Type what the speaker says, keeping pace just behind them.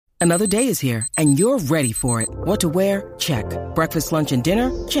Another day is here, and you're ready for it. What to wear? Check. Breakfast, lunch, and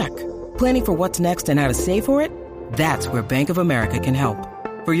dinner? Check. Planning for what's next and how to save for it? That's where Bank of America can help.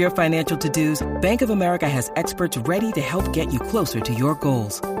 For your financial to-dos, Bank of America has experts ready to help get you closer to your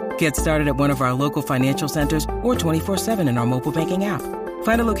goals. Get started at one of our local financial centers or 24/7 in our mobile banking app.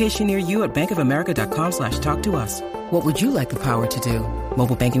 Find a location near you at bankofamerica.com/talktous. What would you like the power to do?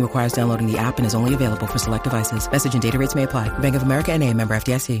 Mobile banking requires downloading the app and is only available for select devices. Message and data rates may apply. Bank of America N.A., member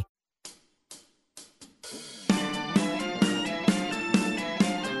FDIC.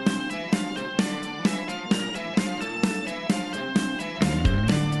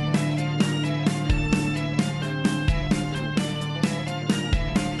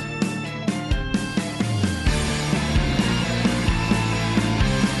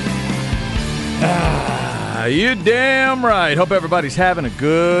 You damn right. Hope everybody's having a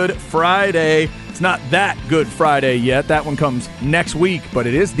good Friday. It's not that Good Friday yet. That one comes next week, but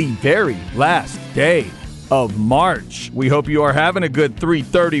it is the very last day of March. We hope you are having a good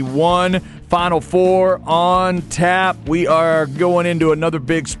 331. Final Four on tap. We are going into another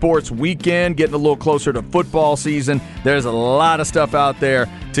big sports weekend, getting a little closer to football season. There's a lot of stuff out there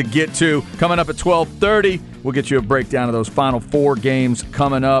to get to. Coming up at 12:30, we'll get you a breakdown of those Final Four games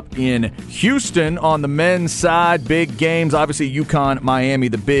coming up in Houston on the men's side. Big games. Obviously, UConn, Miami,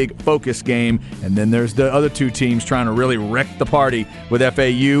 the big focus game. And then there's the other two teams trying to really wreck the party with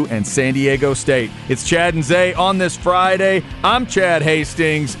FAU and San Diego State. It's Chad and Zay on this Friday. I'm Chad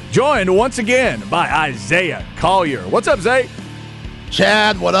Hastings, joined once again by Isaiah Collier. What's up, Zay?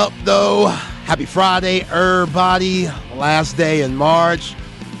 Chad, what up, though? Happy Friday, everybody. Last day in March.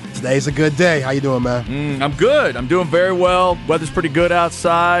 Today's a good day. How you doing, man? I'm good. I'm doing very well. Weather's pretty good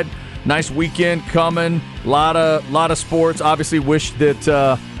outside. Nice weekend coming. Lot of sports. Obviously, wish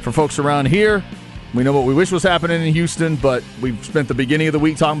that for folks around here, we know what we wish was happening in Houston, but we've spent the beginning of the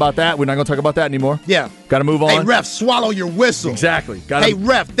week talking about that. We're not going to talk about that anymore. Yeah. Got to move on. Hey, ref, swallow your whistle. Exactly. Hey,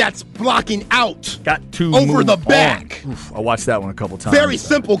 ref, that's blocking out. Got to over move the back. Oof, I watched that one a couple times. Very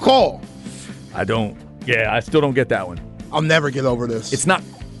simple call. I still don't get that one. I'll never get over this. It's not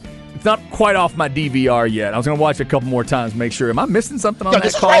quite off my DVR yet. I was going to watch it a couple more times, make sure. Am I missing something on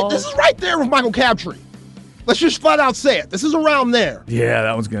that call? This is right there with Michael Crabtree. Let's just flat out say it. This is around there. Yeah,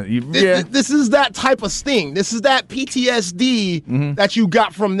 that one's going to... This is that type of sting. This is that PTSD that you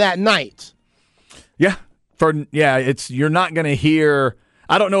got from that night. Yeah. You're not going to hear...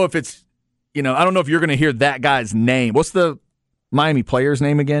 I don't know if it's... I don't know if you're going to hear that guy's name. What's the Miami player's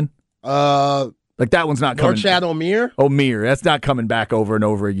name again? Like that one's not coming. Chad O'Meara? O'Meara. That's not coming back over and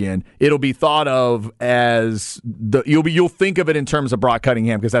over again. It'll be thought of as you'll think of it in terms of Brock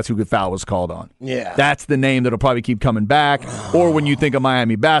Cunningham because that's who the foul was called on. Yeah. That's the name that'll probably keep coming back. Or when you think of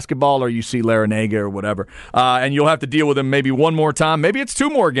Miami basketball or you see Larinaga or whatever. And you'll have to deal with him maybe one more time. Maybe it's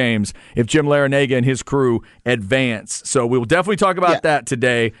two more games if Jim Larinaga and his crew advance. So we will definitely talk about that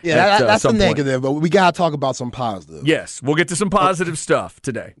today. Yeah, that's the negative, but we got to talk about some positive. Yes, we'll get to some positive stuff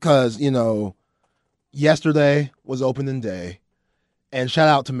today. Because, yesterday was opening day, and shout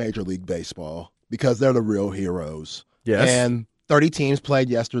out to Major League Baseball because they're the real heroes. Yes. And 30 teams played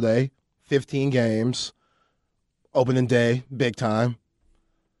yesterday, 15 games, opening day, big time.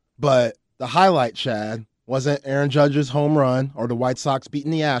 But the highlight, Chad, wasn't Aaron Judge's home run or the White Sox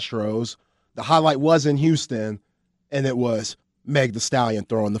beating the Astros. The highlight was in Houston, and it was Meg the Stallion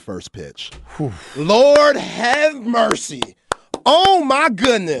throwing the first pitch. Whew. Lord have mercy. Oh, my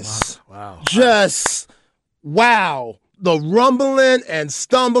goodness. Wow. Just, wow. The rumbling and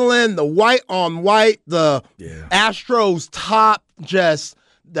stumbling, the white on white, the Astros top, just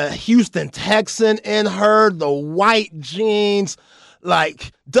the Houston Texan in her, the white jeans.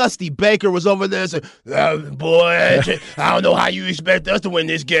 Like, Dusty Baker was over there saying, boy, I don't know how you expect us to win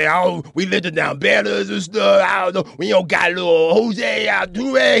this game. We lived it down banners and stuff. I don't know. We don't got little Jose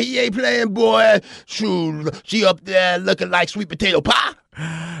Altuve. He ain't playing, boy. Shoot, she up there looking like sweet potato pie.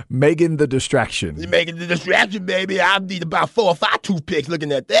 Megan the Distraction. Making the distraction, baby. I need about 4 or 5 toothpicks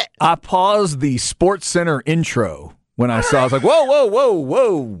looking at that. I paused the Sports Center intro when I saw it. I was like, whoa, whoa, whoa,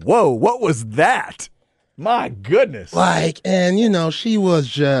 whoa, whoa. What was that? My goodness. And, she was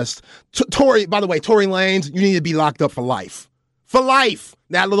just Tory, by the way, Tory Lanez, you need to be locked up for life. For life.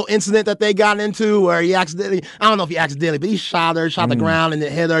 That little incident that they got into where he accidentally, I don't know if he accidentally, but he shot her, shot the ground and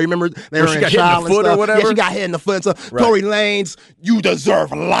it hit her. You remember they were in trial and stuff. Whatever? Yeah, she got hit in the foot. So right. Tory Lanez, you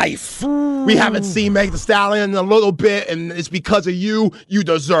deserve life. We haven't seen Meg the Stallion in a little bit, and it's because of you. You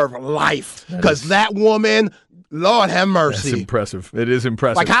deserve life. Because that woman, Lord have mercy. That's impressive. It is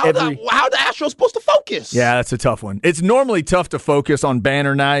impressive. Like, how are the Astros supposed to focus? Yeah, that's a tough one. It's normally tough to focus on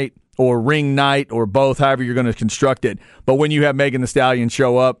banner night or ring night or both, however you're going to construct it. But when you have Megan Thee Stallion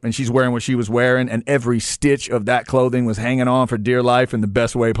show up and she's wearing what she was wearing and every stitch of that clothing was hanging on for dear life in the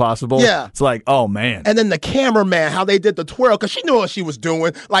best way possible, it's like, oh, man. And then the cameraman, how they did the twirl, because she knew what she was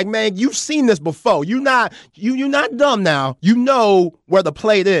doing. Like, man, you've seen this before. You're not dumb now. You know where the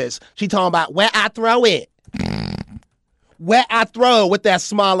plate is. She talking about where I throw it. Where I throw with that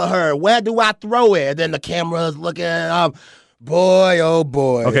smile of her. Where do I throw it? And then the camera's looking up. Boy, oh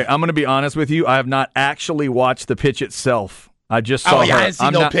boy. Okay, I'm going to be honest with you. I have not actually watched the pitch itself. I just saw her. I didn't see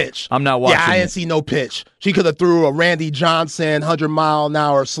no pitch. I'm not watching. Yeah, I didn't see no pitch. She could have threw a Randy Johnson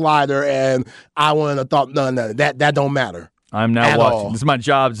 100-mile-an-hour slider, and I wouldn't have thought none of that. That don't matter. I'm now watching. All. This is my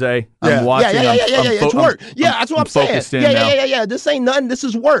job, Zay. Yeah. I'm watching. Yeah. It's work. That's what I'm saying. Yeah. This ain't nothing. This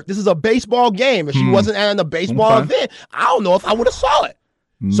is work. This is a baseball game. If she wasn't at a baseball event, I don't know if I would have saw it.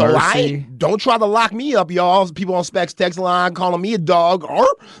 Mercy. So don't try to lock me up, y'all. People on Specs text line calling me a dog. Or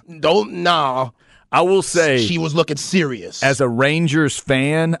I will say she was looking serious. As a Rangers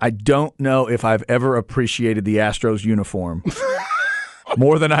fan, I don't know if I've ever appreciated the Astros uniform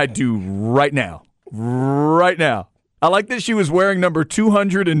more than I do right now. Right now. I like that she was wearing number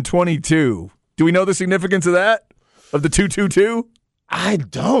 222. Do we know the significance of that? Of the 222? I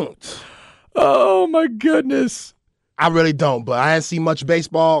don't. Oh, my goodness. I really don't, but I didn't see much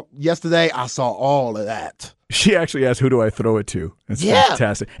baseball yesterday. I saw all of that. She actually asked, who do I throw it to? That's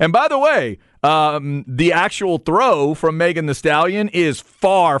fantastic. And by the way, the actual throw from Megan Thee Stallion is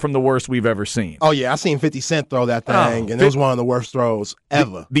far from the worst we've ever seen. Oh, yeah. I seen 50 Cent throw that thing, and it was one of the worst throws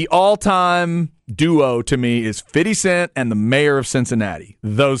ever. The all-time duo to me is 50 Cent and the mayor of Cincinnati.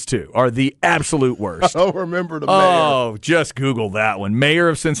 Those two are the absolute worst. I don't remember the mayor. Oh, just Google that one. Mayor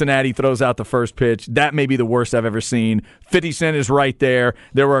of Cincinnati throws out the first pitch. That may be the worst I've ever seen. 50 Cent is right there.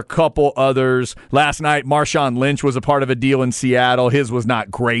 There were a couple others. Last night, Marshawn Lynch was a part of a deal in Seattle. His was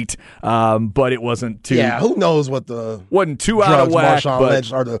not great, but it wasn't too. Yeah, who knows what the wasn't too out of whack. Marshawn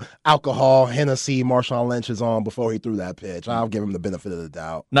Lynch or the alcohol Hennessy Marshawn Lynch is on before he threw that pitch. I'll give him the benefit of the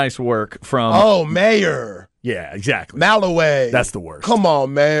doubt. Nice work from. Oh, Mayor. Yeah, exactly. Malloway. That's the worst. Come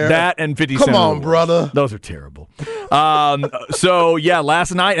on, Mayor. That and 50 Cent. Come on, brother. Those are terrible. So,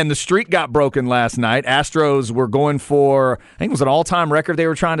 last night, and the streak got broken last night. Astros were going for, I think it was an all-time record they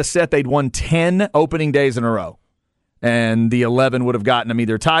were trying to set. They'd won 10 opening days in a row. And the 11 would have gotten them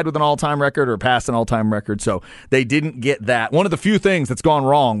either tied with an all-time record or past an all-time record. So they didn't get that. One of the few things that's gone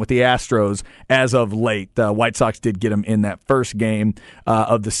wrong with the Astros as of late. The White Sox did get them in that first game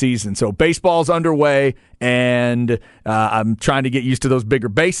of the season. So baseball's underway, and I'm trying to get used to those bigger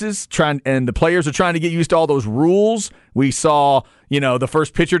bases. And the players are trying to get used to all those rules. We saw, the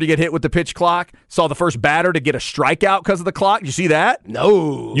first pitcher to get hit with the pitch clock. Saw the first batter to get a strikeout because of the clock. Did you see that?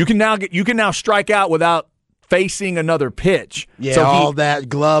 No. You can now strike out without facing another pitch. Yeah, so all that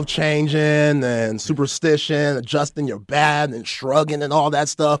glove changing and superstition, adjusting your bat and shrugging and all that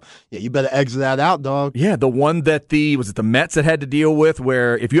stuff. Yeah, you better exit that out, dog. Yeah, the one that the Mets that had to deal with,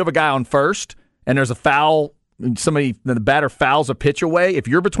 where if you have a guy on first and there's a foul, the batter fouls a pitch away, if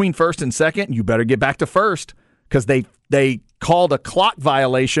you're between first and second, you better get back to first because they called a clock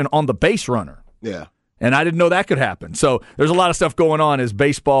violation on the base runner. Yeah. And I didn't know that could happen. So there's a lot of stuff going on as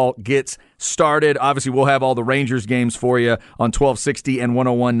baseball gets started. Obviously, we'll have all the Rangers games for you on 1260 and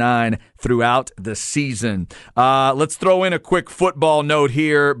 101.9 throughout the season. Let's throw in a quick football note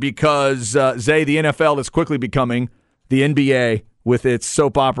here because, Zay, the NFL is quickly becoming the NBA with its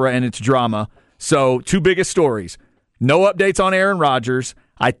soap opera and its drama. So two biggest stories. No updates on Aaron Rodgers.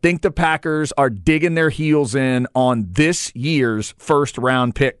 I think the Packers are digging their heels in on this year's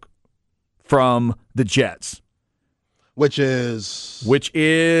first-round pick from the Jets. Which is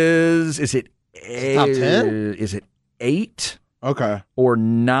is it top 10? Is it 8? Okay. Or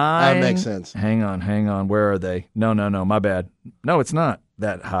 9? That makes sense. Hang on. Where are they? No, my bad. No, it's not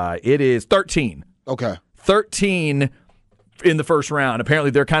that high. It is 13. Okay. 13 in the first round.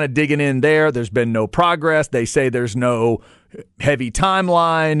 Apparently they're kind of digging in there. There's been no progress. They say there's no heavy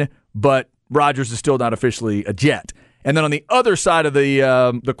timeline, but Rodgers is still not officially a Jet. And then on the other side of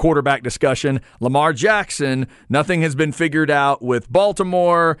the quarterback discussion, Lamar Jackson, nothing has been figured out with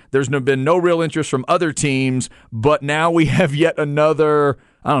Baltimore. There's been no real interest from other teams, but now we have yet another,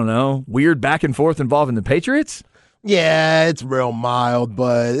 weird back and forth involving the Patriots? Yeah, it's real mild,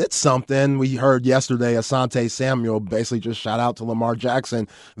 but it's something. We heard yesterday Asante Samuel basically just shout out to Lamar Jackson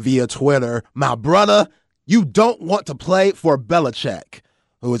via Twitter. My brother, you don't want to play for Belichick,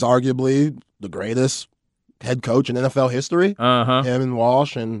 who is arguably the greatest head coach in NFL history. Him and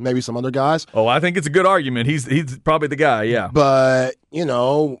Walsh and maybe some other guys. Oh, I think it's a good argument. He's probably the guy, yeah. But,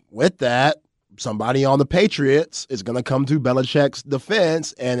 with that, somebody on the Patriots is going to come to Belichick's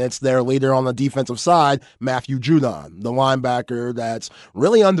defense, and it's their leader on the defensive side, Matthew Judon, the linebacker that's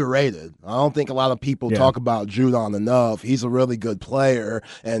really underrated. I don't think a lot of people talk about Judon enough. He's a really good player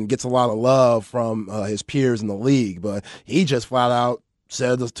and gets a lot of love from his peers in the league, but he just flat out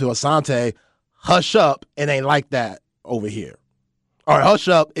said to Asante, hush up, it ain't like that over here. Or hush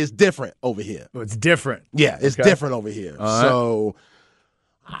up is different over here. Oh, it's different. Yeah, it's different over here. Right. So,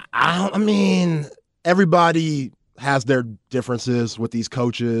 I mean, everybody has their differences with these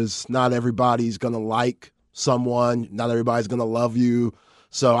coaches. Not everybody's going to like someone. Not everybody's going to love you.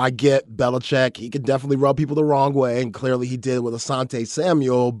 So I get Belichick. He could definitely rub people the wrong way, and clearly he did with Asante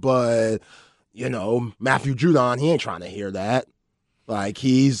Samuel. But, Matthew Judon, he ain't trying to hear that. Like,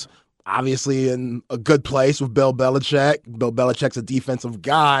 he's obviously in a good place with Bill Belichick. Bill Belichick's a defensive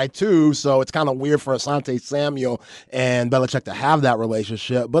guy, too, so it's kind of weird for Asante Samuel and Belichick to have that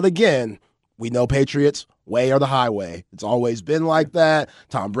relationship. But again, we know Patriots, way or the highway. It's always been like that.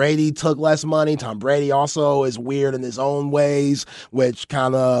 Tom Brady took less money. Tom Brady also is weird in his own ways, which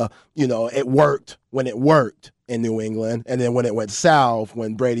kind of, it worked when it worked in New England. And then when it went south,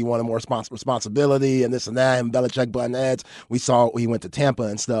 when Brady wanted more responsibility and this and that, and Belichick button heads, we saw he went to Tampa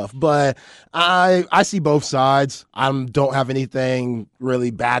and stuff. But I see both sides. I don't have anything really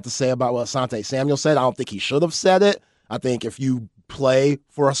bad to say about what Asante Samuel said. I don't think he should have said it. I think if you play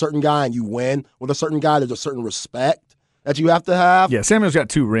for a certain guy and you win with a certain guy, there's a certain respect that you have to have. Yeah, Samuel's got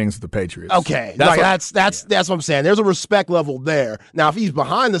 2 rings with the Patriots. Okay, that's what I'm saying. There's a respect level there. Now, if he's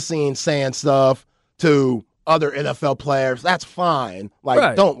behind the scenes saying stuff to other NFL players, that's fine.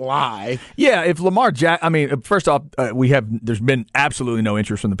 Don't lie. Yeah, if Lamar first off, there's been absolutely no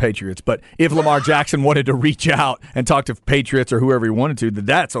interest from the Patriots, but if Lamar Jackson wanted to reach out and talk to Patriots or whoever he wanted to,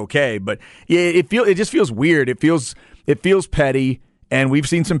 that's okay. But it just feels weird. It feels petty. And we've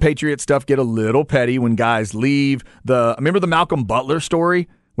seen some Patriot stuff get a little petty when guys leave. Remember the Malcolm Butler story?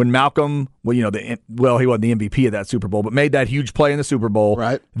 When Malcolm, he wasn't the MVP of that Super Bowl, but made that huge play in the Super Bowl.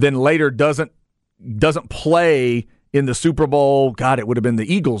 Right. Then later doesn't play in the Super Bowl. God, it would have been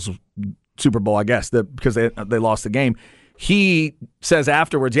the Eagles Super Bowl, I guess, because they lost the game. He says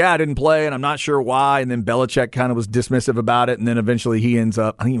afterwards, I didn't play, and I'm not sure why. And then Belichick kind of was dismissive about it, and then eventually he ends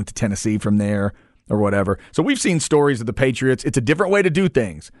up, I think he went to Tennessee from there or whatever. So we've seen stories of the Patriots. It's a different way to do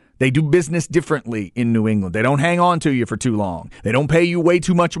things. They do business differently in New England. They don't hang on to you for too long. They don't pay you way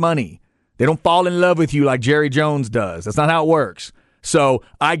too much money. They don't fall in love with you like Jerry Jones does. That's not how it works. So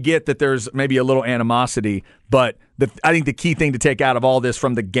I get that there's maybe a little animosity, but I think the key thing to take out of all this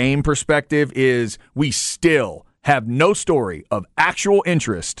from the game perspective is we still have no story of actual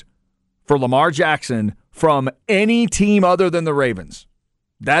interest for Lamar Jackson from any team other than the Ravens.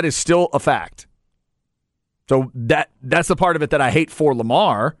 That is still a fact. So that's the part of it that I hate for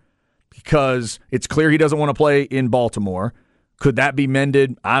Lamar, because it's clear he doesn't want to play in Baltimore. Could that be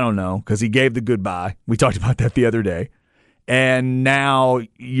mended? I don't know, because he gave the goodbye. We talked about that the other day. And now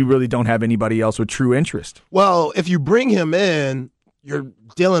you really don't have anybody else with true interest. Well, if you bring him in, you're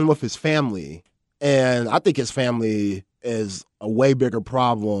dealing with his family. And I think his family is a way bigger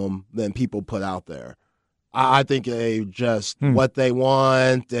problem than people put out there. I think they just what they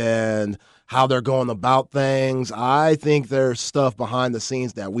want and how they're going about things. I think there's stuff behind the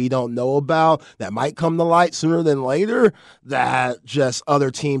scenes that we don't know about that might come to light sooner than later that just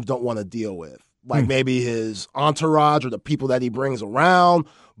other teams don't want to deal with. Like maybe his entourage or the people that he brings around,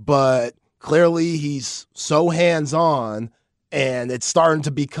 but clearly he's so hands-on and it's starting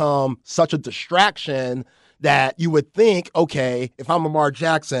to become such a distraction that you would think, okay, if I'm Lamar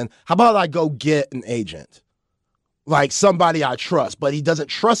Jackson, how about I go get an agent? Like somebody I trust, but he doesn't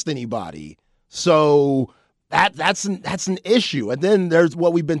trust anybody. So that's an issue. And then there's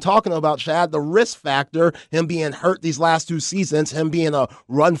what we've been talking about, Chad, the risk factor, him being hurt these last 2 seasons, him being a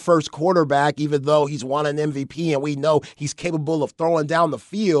run-first quarterback, even though he's won an MVP and we know he's capable of throwing down the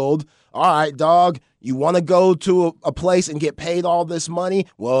field. All right, dog, you want to go to a place and get paid all this money?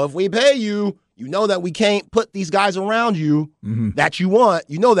 Well, if we pay you, you know that we can't put these guys around you that you want.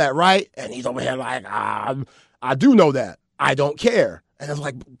 You know that, right? And he's over here like, I do know that. I don't care. And it's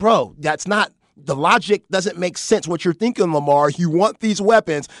like, bro, that's not – the logic doesn't make sense what you're thinking, Lamar. You want these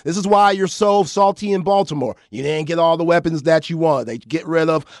weapons. This is why you're so salty in Baltimore. You didn't get all the weapons that you want. They get rid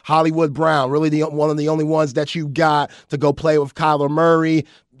of Hollywood Brown, really one of the only ones that you got to go play with Kyler Murray.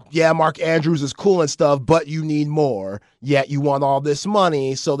 Yeah, Mark Andrews is cool and stuff, but you need more. Yet you want all this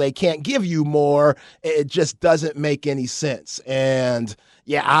money, so they can't give you more. It just doesn't make any sense. And,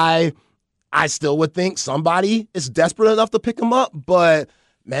 yeah, I still would think somebody is desperate enough to pick him up, but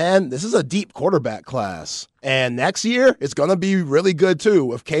man, this is a deep quarterback class. And next year, it's going to be really good, too,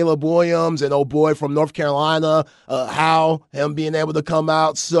 with Caleb Williams and old boy from North Carolina, him being able to come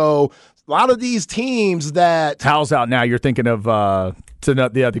out. So a lot of these teams that... Hal's out now. You're thinking of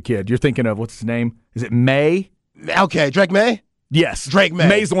the other kid. You're thinking of, what's his name? Is it May? Okay, Drake May? Yes. Drake May.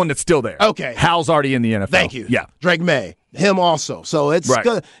 May's the one that's still there. Okay. Hal's already in the NFL. Thank you. Yeah. Drake May. Him also. So it's right.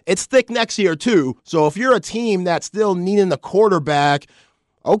 good. It's thick next year, too. So if you're a team that's still needing a quarterback,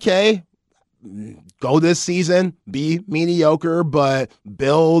 okay, go this season, be mediocre, but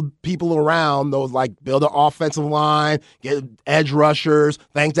build people around those, like build an offensive line, get edge rushers,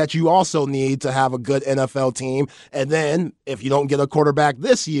 things that you also need to have a good NFL team. And then if you don't get a quarterback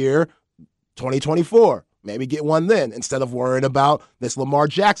this year, 2024, maybe get one then instead of worrying about this Lamar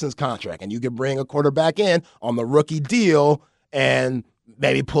Jackson's contract. And you can bring a quarterback in on the rookie deal and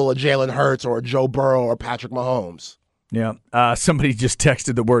maybe pull a Jalen Hurts or a Joe Burrow or Patrick Mahomes. Yeah. Somebody just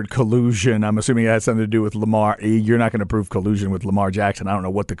texted the word collusion. I'm assuming it has something to do with Lamar. You're not going to prove collusion with Lamar Jackson. I don't know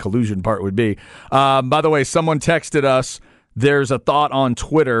what the collusion part would be. By the way, someone texted us. There's a thought on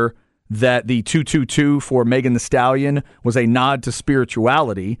Twitter that the 222 for Megan Thee Stallion was a nod to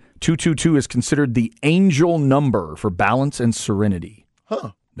spirituality. 222 is considered the angel number for balance and serenity.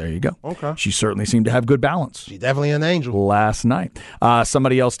 Huh. There you go. Okay. She certainly seemed to have good balance. She's definitely an angel. Last night.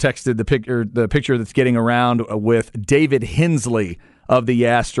 Somebody else texted the picture that's getting around with David Hensley of the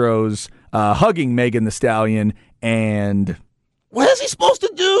Astros hugging Megan Thee Stallion. And what is he supposed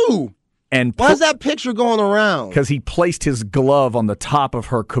to do? And why is that picture going around? Because he placed his glove on the top of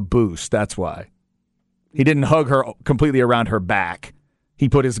her caboose. That's why. He didn't hug her completely around her back. He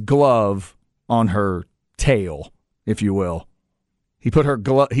put his glove on her tail, if you will. He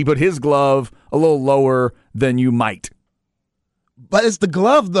put his glove a little lower than you might. But it's the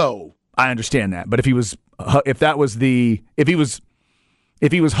glove, though. I understand that. But if he was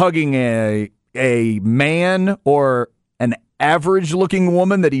hugging a man or an average-looking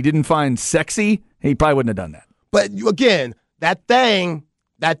woman that he didn't find sexy, he probably wouldn't have done that. But again, that thing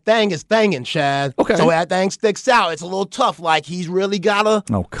is thinging, Chad. Okay. So that thing sticks out. It's a little tough. Like, he's really got to...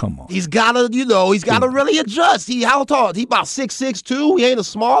 Oh, come on. He's got to, really adjust. How tall? He about 6'6", He ain't a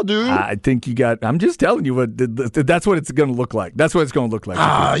small dude. I think I'm just telling you, that's what it's going to look like. That's what it's going to look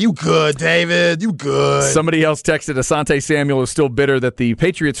like. You good, David. You good. Somebody else texted, Asante Samuel is still bitter that the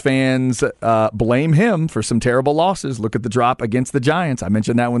Patriots fans blame him for some terrible losses. Look at the drop against the Giants. I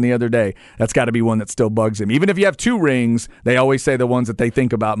mentioned that one the other day. That's got to be one that still bugs him. Even if you have 2 rings, they always say the ones that they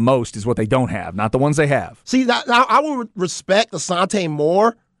think about most is what they don't have, not the ones they have. See, now I would respect Asante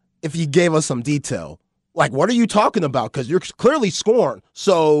more if he gave us some detail. Like, what are you talking about? Because you're clearly scoring.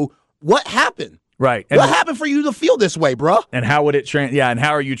 So what happened? Right. What happened for you to feel this way, bro? And how would it and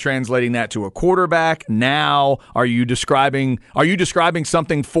how are you translating that to a quarterback? Now, are you describing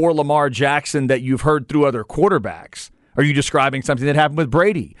something for Lamar Jackson that you've heard through other quarterbacks? Are you describing something that happened with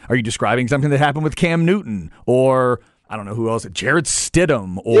Brady? Are you describing something that happened with Cam Newton or I don't know who else, Jared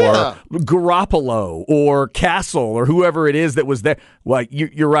Stidham or Garoppolo or Castle or whoever it is that was there? Like,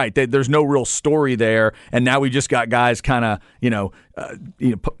 you're right. There's no real story there, and now we just got guys kind of,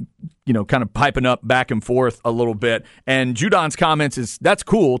 kind of piping up back and forth a little bit. And Judon's comments that's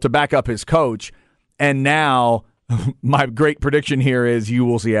cool to back up his coach, and now my great prediction here is you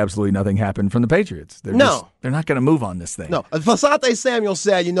will see absolutely nothing happen from the Patriots. They're not going to move on this thing. No. Asante Samuel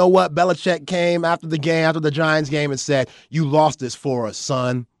said, you know what? Belichick came after the Giants game, and said, you lost this for us,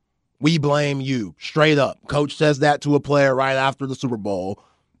 son. We blame you. Straight up. Coach says that to a player right after the Super Bowl.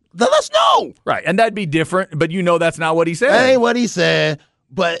 Let us know. Right. And that'd be different, but that's not what he said. That ain't what he said.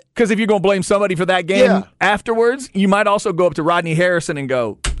 But because if you're going to blame somebody for that game afterwards, you might also go up to Rodney Harrison and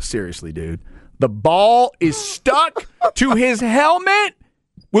go, seriously, dude. The ball is stuck to his helmet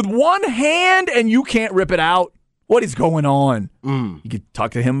with one hand, and you can't rip it out. What is going on? You could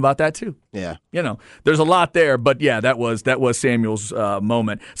talk to him about that too. Yeah, there's a lot there, but that was Samuel's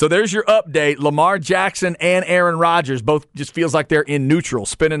moment. So there's your update. Lamar Jackson and Aaron Rodgers both just feels like they're in neutral,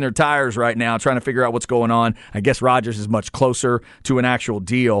 spinning their tires right now, trying to figure out what's going on. I guess Rodgers is much closer to an actual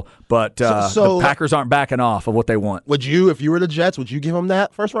deal, but the Packers aren't backing off of what they want. Would you, if you were the Jets, would you give him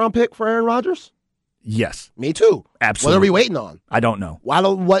that first-round pick for Aaron Rodgers? Yes. Me too. Absolutely. What are we waiting on? I don't know.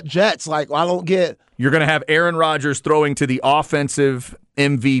 What Jets? Like, I don't get... You're going to have Aaron Rodgers throwing to the offensive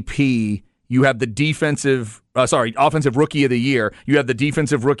MVP. You have the offensive rookie of the year. You have the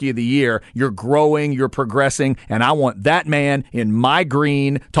defensive rookie of the year. You're growing, you're progressing, and I want that man in my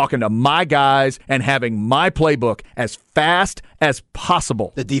green, talking to my guys, and having my playbook as fast as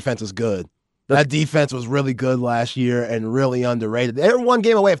possible. The defense is good. That defense was really good last year and really underrated. They're one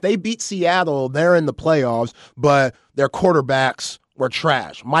game away. If they beat Seattle, they're in the playoffs, but their quarterbacks were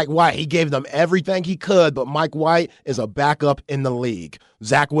trash. Mike White, he gave them everything he could, but Mike White is a backup in the league.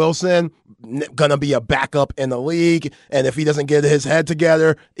 Zach Wilson, going to be a backup in the league, and if he doesn't get his head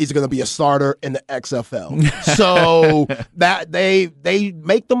together, he's going to be a starter in the XFL. So that they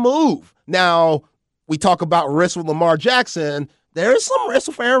make the move. Now, we talk about risk with Lamar Jackson. There is some risk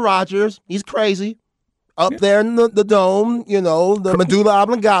with Aaron Rodgers. He's crazy. Up there in the dome, the medulla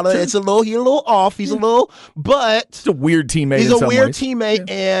oblongata. He's a little off. He's a little, but it's a weird teammate. He's a weird ways. teammate,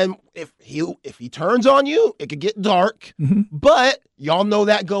 and if he turns on you, it could get dark. Mm-hmm. But y'all know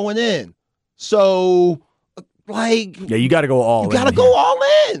that going in. So, you got to go all in. You got to go all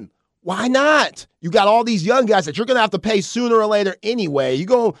in. Why not? You got all these young guys that you're going to have to pay sooner or later anyway. You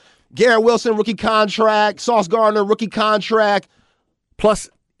go Garrett Wilson, rookie contract. Sauce Gardner, rookie contract. Plus,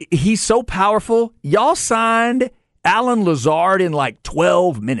 he's so powerful. Y'all signed Alan Lazard in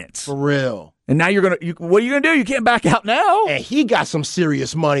 12 minutes. For real. And now what are you going to do? You can't back out now. And he got some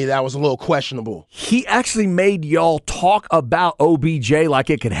serious money that was a little questionable. He actually made y'all talk about OBJ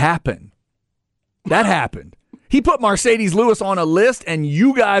like it could happen. That happened. He put Mercedes Lewis on a list, and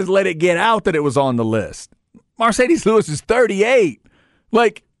you guys let it get out that it was on the list. Mercedes Lewis is 38.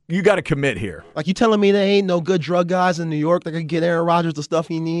 You got to commit here. You telling me there ain't no good drug guys in New York that can get Aaron Rodgers the stuff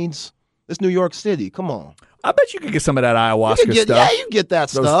he needs? It's New York City. Come on. I bet you could get some of that ayahuasca stuff. Yeah, you get that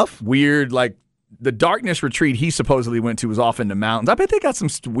Those stuff. Weird, the darkness retreat he supposedly went to was off in the mountains. I bet they got some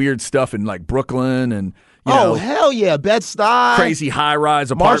weird stuff in Brooklyn and hell yeah, Bed-Stuy, crazy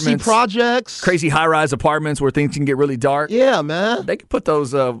high-rise apartments, Marcy Projects, crazy high-rise apartments where things can get really dark. Yeah, man, they could put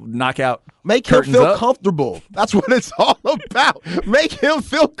those knockout. Make him feel comfortable. That's what it's all about. Make him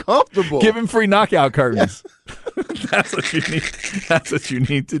feel comfortable. Give him free knockout curtains. That's what you need. That's what you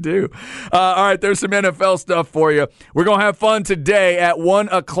need to do. All right, there's some NFL stuff for you. We're gonna have fun today at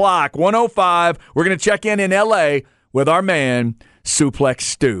 1:00, 1:05. We're gonna check in L.A. with our man Suplex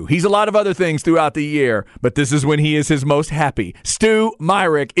Stu. He's a lot of other things throughout the year, but this is when he is his most happy. Stu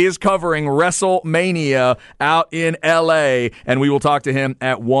Myrick is covering WrestleMania out in L.A., and we will talk to him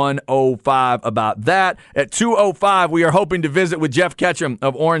at 1:05 about that. At 2:05, we are hoping to visit with Jeff Ketchum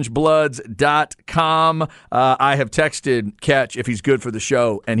of OrangeBloods.com. I have texted Ketch if he's good for the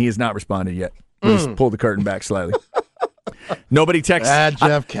show, and he has not responded yet. We'll just pull the curtain back slightly. Nobody texts.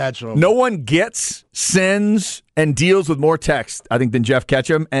 Jeff Ketchum. No one gets, sends, and deals with more text, I think, than Jeff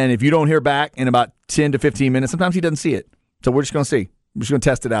Ketchum. And if you don't hear back in about 10 to 15 minutes, sometimes he doesn't see it. So we're just going to see. We're just going to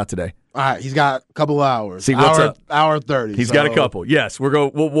test it out today. All right, he's got a couple hours. See what's up. Hour 30. He's got a couple. Yes,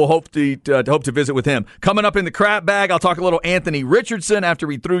 we'll hope to visit with him. Coming up in the crap bag, I'll talk a little Anthony Richardson after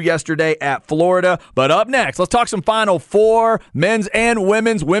we threw yesterday at Florida. But up next, let's talk some Final Four, men's and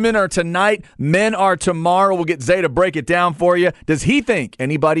women's. Women are tonight, men are tomorrow. We'll get Zay to break it down for you. Does he think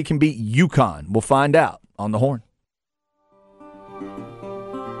anybody can beat UConn? We'll find out on the Horn.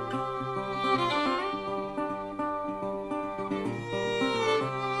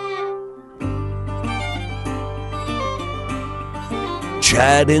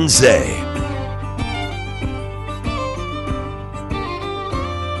 Chad and Zay.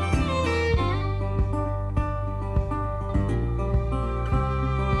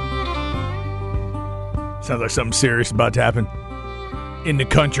 Sounds like something serious about to happen in the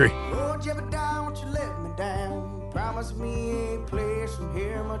country. Lord, you ever die, won't you let me down? Promise me a place from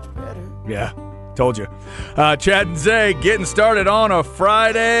here much better. Yeah, told you. Chad and Zay getting started on a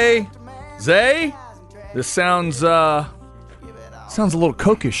Friday. Zay, this sounds a little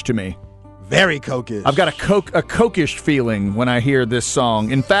cokish to me. Very cokish. I've got a cokish feeling when I hear this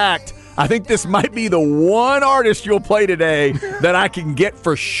song. In fact, I think this might be the one artist you'll play today that I can get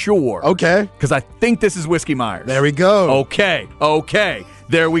for sure. Okay. Because I think this is Whiskey Myers. There we go. Okay.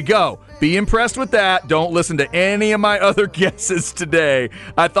 There we go. Be impressed with that. Don't listen to any of my other guesses today.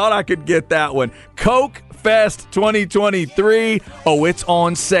 I thought I could get that one. Coke Fest 2023. Oh, it's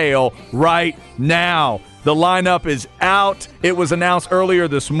on sale right now. The lineup is out. It was announced earlier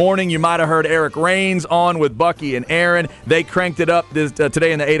this morning. You might have heard Eric Rains on with Bucky and Aaron. They cranked it up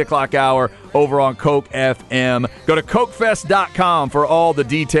today in the 8 o'clock hour over on Coke FM. Go to CokeFest.com for all the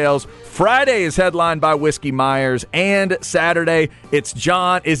details. Friday is headlined by Whiskey Myers, and Saturday it's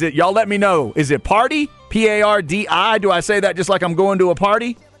John. Is it? Y'all let me know. Is it Party? P-A-R-D-I? Do I say that just like I'm going to a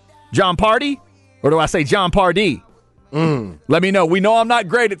party? John Party? Or do I say John Pardee? Let me know. We know I'm not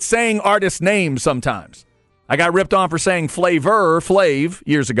great at saying artist names sometimes. I got ripped on for saying Flav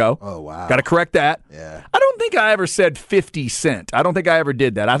years ago. Oh, wow. Got to correct that. Yeah. I don't think I ever said 50 Cent. I don't think I ever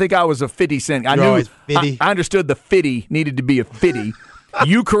did that. I think I was a 50 Cent. I You're knew always 50. I understood the 50 needed to be a 50.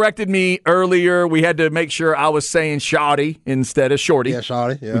 You corrected me earlier. We had to make sure I was saying Shawty instead of Shorty. Yeah,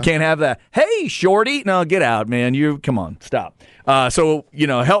 Shawty. Yeah. We can't have that. Hey, Shorty. No, get out, man. Come on. Stop. So,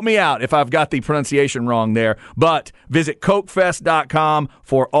 help me out if I've got the pronunciation wrong there. But visit cokefest.com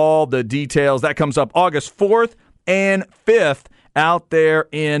for all the details. That comes up August 4th and 5th out there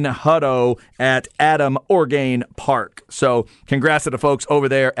in Hutto at Adam Orgain Park. So congrats to the folks over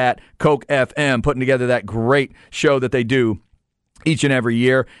there at Coke FM putting together that great show that they do each and every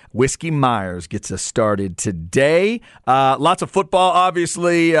year. Whiskey Myers gets us started today. Lots of football,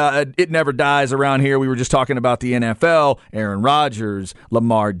 obviously. It never dies around here. We were just talking about the NFL. Aaron Rodgers,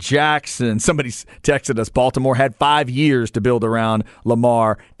 Lamar Jackson. Somebody texted us, Baltimore had 5 years to build around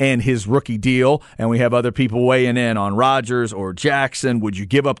Lamar and his rookie deal. And we have other people weighing in on Rodgers or Jackson. Would you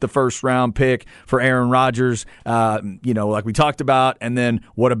give up the first-round pick for Aaron Rodgers, like we talked about? And then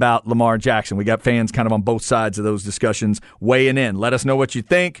what about Lamar Jackson? We got fans kind of on both sides of those discussions weighing in. Let us know what you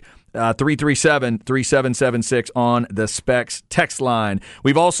think. 337-3776 on the Specs text line.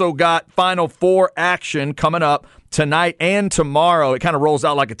 We've also got Final Four action coming up tonight and tomorrow. It kind of rolls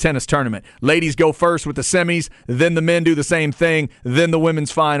out like a tennis tournament. Ladies go first with the semis, then the men do the same thing, then the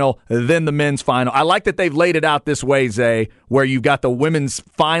women's final, then the men's final. I like that they've laid it out this way, Zay, where you've got the women's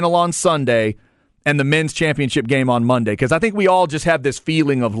final on Sunday and the men's championship game on Monday, because I think we all just have this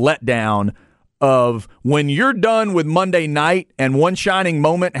feeling of letdown of when you're done with Monday night and one shining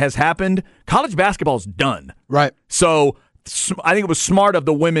moment has happened, college basketball's done. Right. So I think it was smart of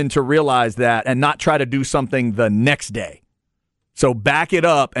the women to realize that and not try to do something the next day. So back it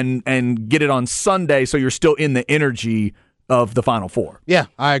up and get it on Sunday so you're still in the energy of the Final Four. Yeah,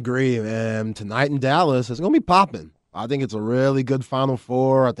 I agree. And tonight in Dallas, it's going to be popping. I think it's a really good Final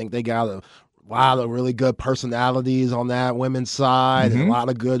Four. I think they got a lot of really good personalities on that women's side, and a lot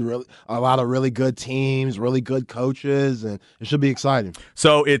of really good teams, really good coaches, and it should be exciting.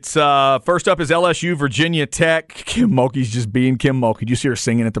 So it's first up is LSU, Virginia Tech. Kim Mulkey's just being Kim Mulkey. Did you see her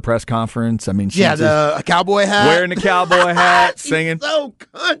singing at the press conference? I mean, she's a cowboy hat, wearing the cowboy hat, singing. So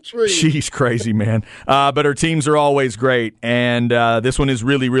country. She's crazy, man. But her teams are always great, and this one is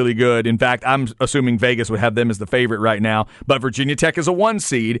really, really good. In fact, I'm assuming Vegas would have them as the favorite right now. But Virginia Tech is a 1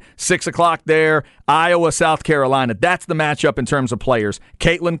 seed, 6 o'clock there. Iowa, South Carolina. That's the matchup in terms of players.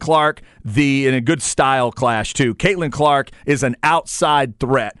 Caitlin Clark, in a good style clash, too. Caitlin Clark is an outside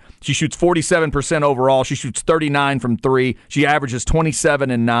threat. She shoots 47% overall. She shoots 39 from 3. She averages 27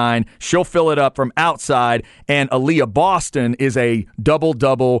 and 9. She'll fill it up from outside. And Aaliyah Boston is a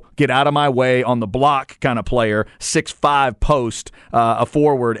double-double, get out of my way on the block kind of player, 6'5" post, a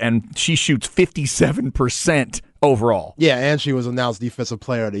forward, and she shoots 57% overall. Yeah, and she was announced Defensive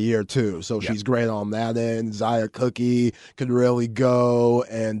Player of the Year, too. So she's great on that end. Zaya Cookie could really go.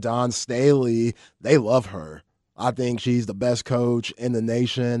 And Don Staley, they love her. I think she's the best coach in the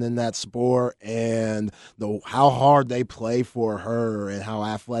nation in that sport. And how hard they play for her and how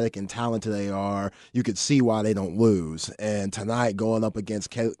athletic and talented they are, you could see why they don't lose. And tonight, going up against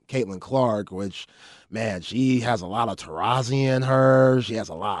Caitlin Clark, which, man, she has a lot of Taurasi in her. She has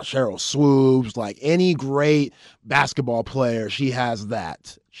a lot of Cheryl Swoops. Like any great basketball player, she has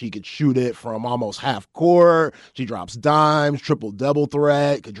that. She could shoot it from almost half court. She drops dimes, triple-double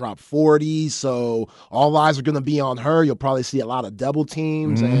threat, could drop 40. So all eyes are going to be on her. You'll probably see a lot of double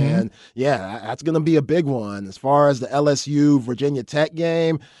teams. And, yeah, that's going to be a big one. As far as the LSU-Virginia Tech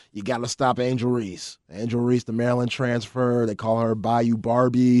game, you got to stop Angel Reese. Angel Reese, the Maryland transfer. They call her Bayou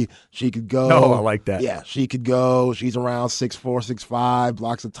Barbie. She could go. Oh, I like that. Yeah, she could go. She's around 6'4", 6'5",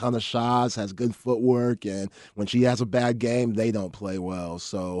 blocks a ton of shots, has good footwork, and when she has a bad game, they don't play well.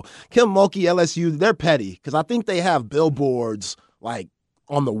 So Kim Mulkey, LSU, they're petty because I think they have billboards like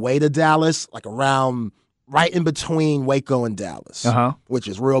on the way to Dallas, like around right in between Waco and Dallas, which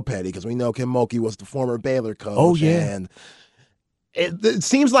is real petty because we know Kim Mulkey was the former Baylor coach. Oh, yeah. And it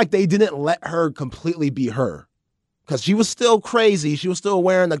seems like they didn't let her completely be her. Because she was still crazy. She was still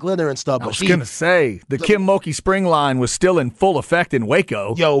wearing the glitter and stuff. I was going to say, the Kim Mulkey spring line was still in full effect in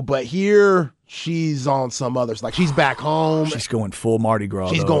Waco. Yo, but here she's on some others. Like, she's back home. She's going full Mardi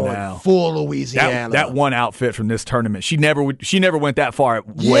Gras She's going now. full Louisiana. That one outfit from this tournament, she never went that far at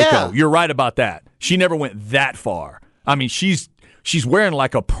Waco. Yeah. You're right about that. She never went that far. I mean, she's wearing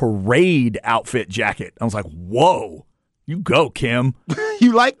like a parade outfit jacket. I was like, whoa, you go, Kim.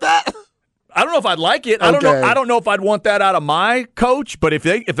 You like that? I don't know if I'd like it. Okay. I don't know if I'd want that out of my coach, but if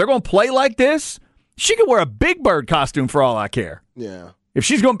they're going to play like this, she could wear a Big Bird costume for all I care. Yeah. If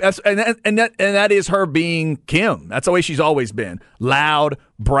she's going, and that is her being Kim. That's the way she's always been. Loud,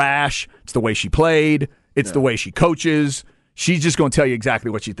 brash. It's the way she played. It's the way she coaches. She's just going to tell you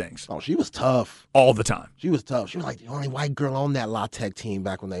exactly what she thinks. Oh, she was tough. All the time. She was tough. She was like the only white girl on that La Tech team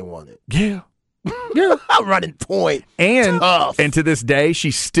back when they won it. Yeah. I'm running point. And tough. And to this day,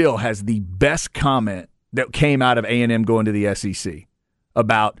 she still has the best comment that came out of A&M going to the SEC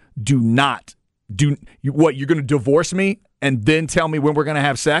about you're going to divorce me and then tell me when we're going to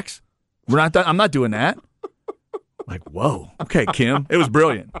have sex? I'm not doing that. Like, whoa. Okay, Kim. It was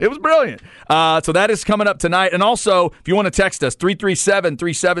brilliant. So that is coming up tonight. And also, if you want to text us,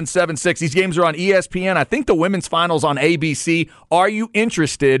 337-3776. These games are on ESPN. I think the women's finals on ABC. Are you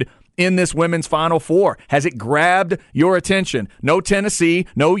interested in this women's Final Four? Has it grabbed your attention? No Tennessee,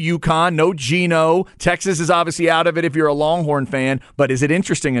 no UConn, no Geno. Texas is obviously out of it if you're a Longhorn fan, but is it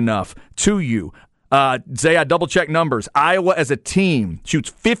interesting enough to you? Zay, I double-checked numbers. Iowa as a team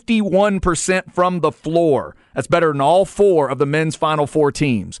shoots 51% from the floor. That's better than all four of the men's Final Four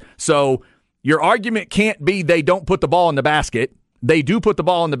teams. So your argument can't be they don't put the ball in the basket. They do put the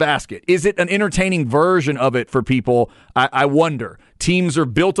ball in the basket. Is it an entertaining version of it for people? I wonder. Teams are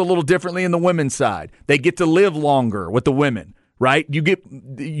built a little differently in the women's side. They get to live longer with the women, right?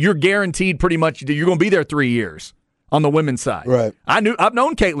 You're guaranteed pretty much that you're going to be there 3 years on the women's side. Right. I've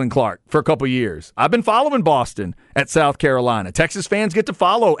known Caitlin Clark for a couple years. I've been following Boston at South Carolina. Texas fans get to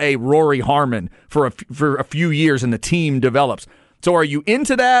follow a Rory Harmon for a few years, and the team develops. So are you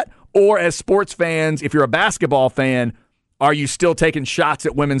into that? Or as sports fans, if you're a basketball fan, are you still taking shots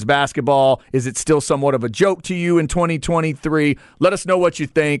at women's basketball? Is it still somewhat of a joke to you in 2023? Let us know what you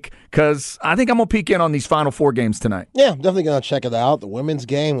think, because I think I'm going to peek in on these Final Four games tonight. Yeah, I'm definitely going to check it out. The women's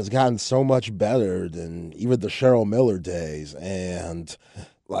game has gotten so much better than even the Cheryl Miller days. And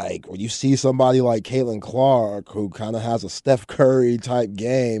like when you see somebody like Caitlin Clark, who kind of has a Steph Curry type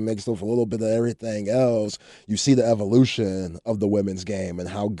game, mixed with a little bit of everything else, you see the evolution of the women's game and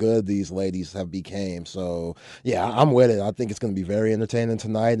how good these ladies have became. So yeah, I'm with it. I think it's going to be very entertaining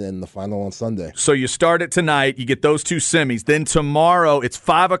tonight and the final on Sunday. So you start it tonight, you get those two semis. Then tomorrow it's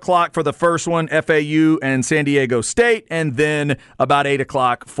 5 o'clock for the first one, FAU and San Diego State, and then about 8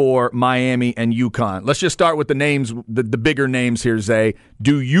 o'clock for Miami and UConn. Let's just start with the names, the bigger names here, Zay.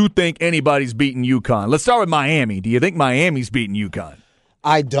 Do you think anybody's beating UConn? Let's start with Miami. Do you think Miami's beating UConn?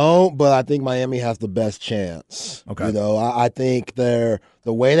 I don't, but I think Miami has the best chance. Okay. You know, I think the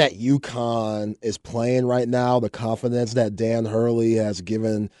way that UConn is playing right now, the confidence that Dan Hurley has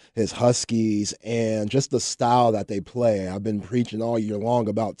given his Huskies, and just the style that they play. I've been preaching all year long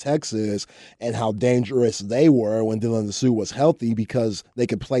about Texas and how dangerous they were when Dylan DeSue was healthy because they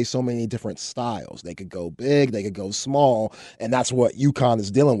could play so many different styles. They could go big, they could go small, and that's what UConn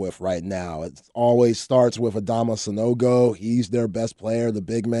is dealing with right now. It always starts with Adama Sanogo. He's their best player, the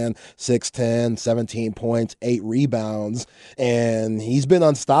big man, 6'10", 17 points, 8 rebounds, and he's been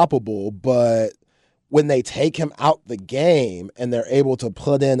unstoppable, but when they take him out the game and they're able to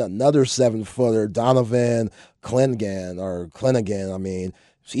put in another 7-footer, Donovan Clennigan,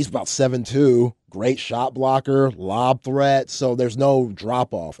 she's about 7'2", great shot blocker, lob threat, so there's no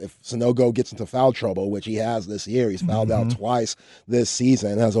drop-off. If Sanogo gets into foul trouble, which he has this year, he's fouled out twice this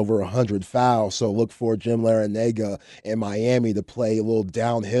season, has over 100 fouls, so look for Jim Larrañaga in Miami to play a little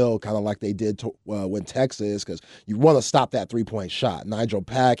downhill, kind of like they did with Texas, because you want to stop that three-point shot. Nigel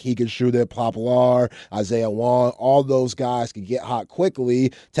Pack, he could shoot it, Poplar, Isaiah Wong, all those guys could get hot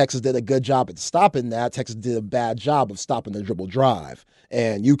quickly. Texas did a good job at stopping that. Texas did a bad job of stopping the dribble drive.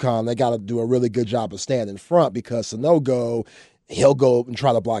 And UConn, they got to do a really good job of staying in front because Sanogo, he'll go and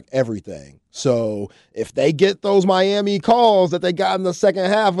try to block everything. So if they get those Miami calls that they got in the second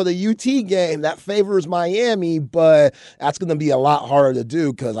half of the UT game, that favors Miami, but that's going to be a lot harder to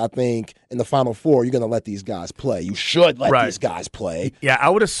do because I think in the Final Four, you're going to let these guys play. You should let these guys play. Yeah, I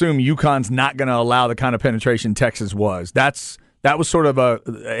would assume UConn's not going to allow the kind of penetration Texas was. That was sort of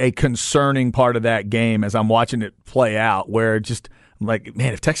a concerning part of that game as I'm watching it play out, where just like,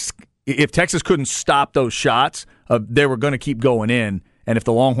 man, if Texas couldn't stop those shots, they were going to keep going in. And if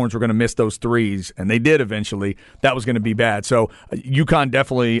the Longhorns were going to miss those threes, and they did eventually, that was going to be bad. So UConn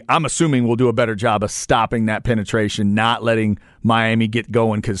definitely, I'm assuming, will do a better job of stopping that penetration, not letting Miami get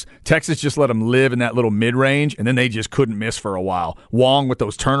going, because Texas just let them live in that little mid-range, and then they just couldn't miss for a while. Wong with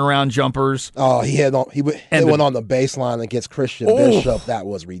those turnaround jumpers. Oh, he went on the baseline against Christian Bishop. That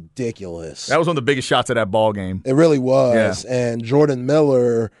was ridiculous. That was one of the biggest shots of that ball game. It really was. Yeah. And Jordan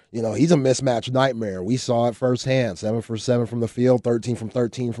Miller, he's a mismatch nightmare. We saw it firsthand. 7 for 7 from the field, 13 from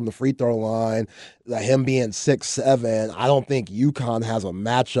 13 from the free throw line. Him being 6'7", I don't think UConn has a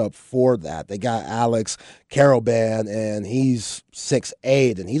matchup for that. They got Alex Karaban, and he's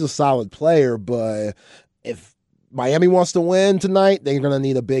 6'8", and he's a solid player, but if Miami wants to win tonight, they're going to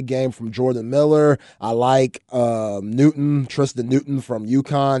need a big game from Jordan Miller. I like Tristan Newton from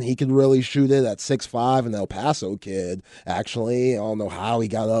UConn. He can really shoot it at 6'5", an El Paso kid, actually. I don't know how he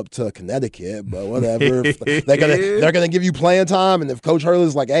got up to Connecticut, but whatever. They're gonna give you playing time, and if Coach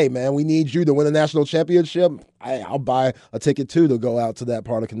Hurley's like, hey, man, we need you to win a national championship, I'll buy a ticket, too, to go out to that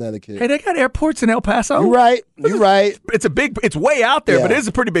part of Connecticut. Hey, they got airports in El Paso? You're right. You're right. It's way out there, but it is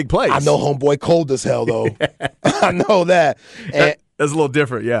a pretty big place. I know homeboy cold as hell, though. I know that. And that's a little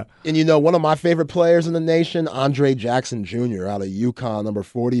different, yeah. And, one of my favorite players in the nation, Andre Jackson Jr. out of UConn, number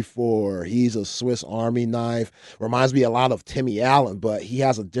 44. He's a Swiss Army knife. Reminds me a lot of Timmy Allen, but he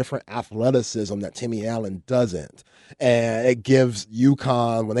has a different athleticism that Timmy Allen doesn't. And it gives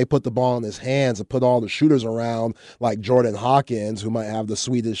UConn, when they put the ball in his hands and put all the shooters around, like Jordan Hawkins, who might have the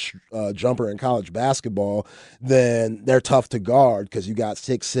sweetest jumper in college basketball, then they're tough to guard because you got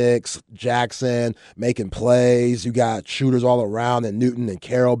 6'6", Jackson making plays. You got shooters all around, and Newton and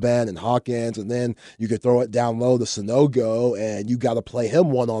Carroll Ben and Hawkins, and then you could throw it down low to Sanogo, and you got to play him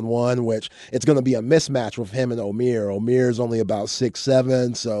one-on-one, which it's going to be a mismatch with him and Omier. Omier's only about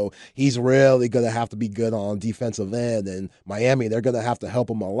 6'7", so he's really going to have to be good on defensive end. And Miami, they're going to have to help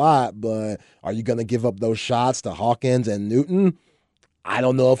him a lot, but are you going to give up those shots to Hawkins and Newton? I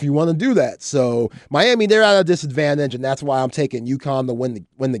don't know if you want to do that. So Miami, they're at a disadvantage, and that's why I'm taking UConn to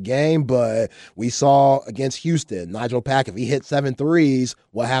win the game. But we saw against Houston, Nigel Pack, if he hits 7 threes,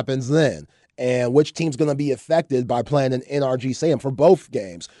 what happens then? And which team's going to be affected by playing in NRG Stadium for both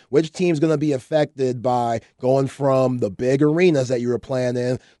games? Which team's going to be affected by going from the big arenas that you were playing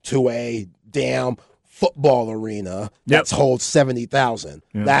in to a damn football arena that's holds 70,000?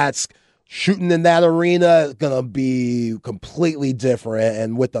 That's shooting in that arena is going to be completely different.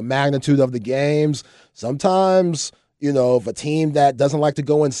 And with the magnitude of the games, sometimes, if a team that doesn't like to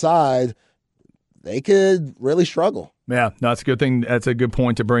go inside, they could really struggle. Yeah, no, that's a good thing. That's a good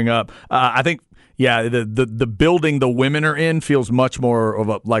point to bring up. I think, the building the women are in feels much more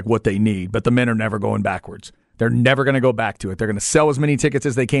of like what they need, but the men are never going backwards. They're never going to go back to it. They're going to sell as many tickets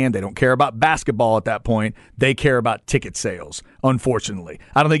as they can. They don't care about basketball at that point. They care about ticket sales, unfortunately.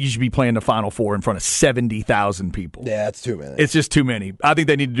 I don't think you should be playing the Final Four in front of 70,000 people. Yeah, it's too many. It's just too many. I think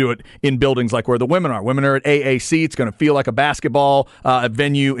they need to do it in buildings like where the women are. Women are at AAC. It's going to feel like a basketball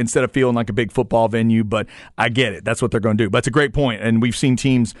venue instead of feeling like a big football venue, but I get it. That's what they're going to do. But it's a great point, and we've seen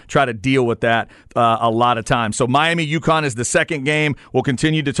teams try to deal with that a lot of times. So Miami, UConn is the second game. We'll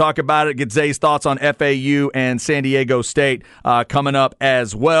continue to talk about it, get Zay's thoughts on FAU and San Diego State coming up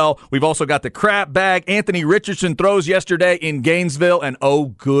as well. We've also got the crap bag Anthony Richardson throws yesterday in Gainesville, and oh,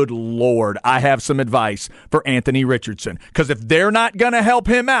 good Lord, I have some advice for Anthony Richardson, because if they're not going to help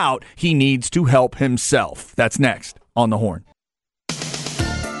him out, he needs to help himself. That's next on The Horn.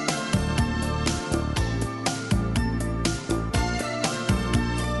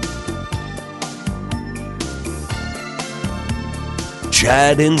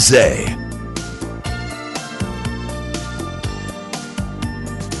 Chad and Zay.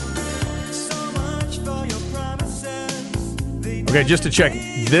 Okay, just to check,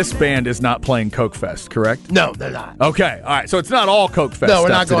 this band is not playing Coke Fest, correct? No, they're not. Okay, all right. So it's not all Coke Fest. No, we're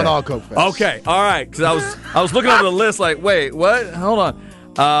not going today. all Coke Fest. Okay, all right. Because I was looking over the list like, wait, what? Hold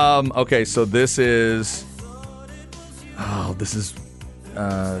on. Okay, so this is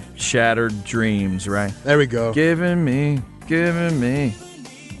Shattered Dreams, right? There we go. Giving me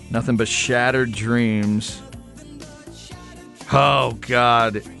nothing but shattered dreams. Oh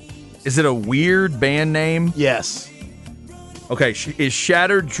God, is it a weird band name? Yes. Okay, is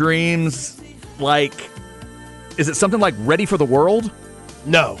Shattered Dreams is it something like Ready for the World?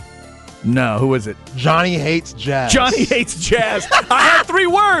 No. No, who is it? Johnny Hates Jazz. Johnny Hates Jazz. I had 3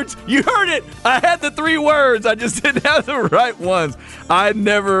 words. You heard it. I had the 3 words. I just didn't have the right ones.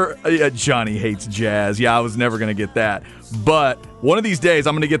 Johnny Hates Jazz. Yeah, I was never going to get that. But one of these days,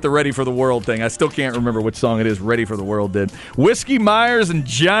 I'm going to get the Ready for the World thing. I still can't remember which song it is Ready for the World did. Whiskey Myers and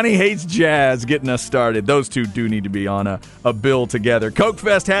Johnny Hates Jazz getting us started. Those two do need to be on a bill together. Coke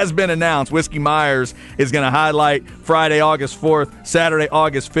Fest has been announced. Whiskey Myers is going to highlight Friday, August 4th, Saturday,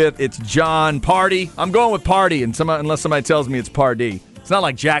 August 5th. It's John Party. I'm going with Party, unless somebody tells me it's Pardee. It's not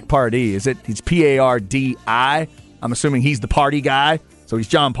like Jack Pardee, is it? He's P-A-R-D-I. I'm assuming he's the party guy, so he's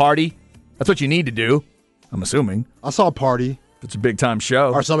John Party. That's what you need to do, I'm assuming. I saw Party. It's a big-time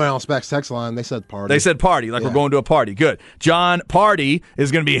show. Or somebody on Specs text line, they said Party. They said Party, like we're going to a party. Good. John Party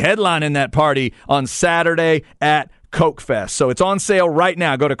is going to be headlining that party on Saturday at Coke Fest. So it's on sale right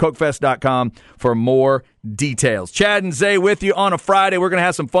now. Go to CokeFest.com for more details. Chad and Zay with you on a Friday. We're going to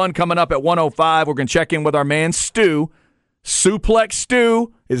have some fun coming up at 1:05. We're going to check in with our man Stu. Suplex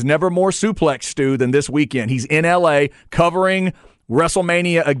Stu is never more Suplex Stu than this weekend. He's in L.A. covering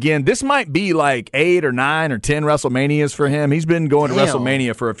WrestleMania again. This might be like 8 or 9 or 10 WrestleManias for him. He's been going to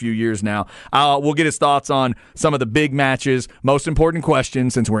WrestleMania for a few years now. We'll get his thoughts on some of the big matches. Most important question,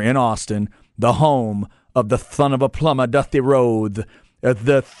 since we're in Austin, the home of the son of a plumber, Dusty Rhodes.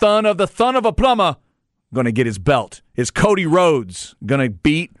 The son of a plumber going to get his belt. Is Cody Rhodes going to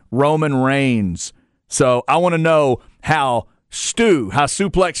beat Roman Reigns? So I want to know how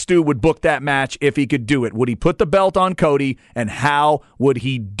Suplex Stu would book that match if he could do it. Would he put the belt on Cody, and how would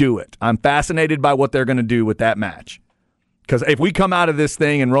he do it? I'm fascinated by what they're going to do with that match. Because if we come out of this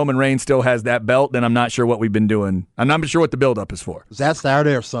thing and Roman Reigns still has that belt, then I'm not sure what we've been doing. I'm not sure what the buildup is for. Is that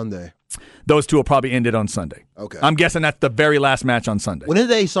Saturday or Sunday? Those two will probably end it on Sunday. Okay. I'm guessing that's the very last match on Sunday. When did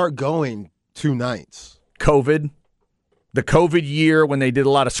they start going 2 nights? COVID. The COVID year when they did a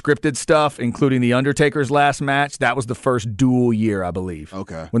lot of scripted stuff, including The Undertaker's last match, that was the first dual year, I believe.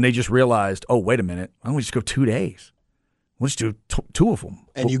 Okay. When they just realized, oh, wait a minute, why don't we just go 2 days? We'll just do 2 of them.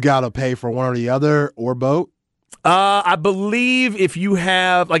 And you got to pay for one or the other or both? I believe if you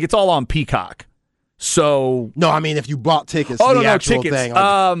have, like, it's all on Peacock. So no, I mean if you bought tickets to the actual tickets. thing.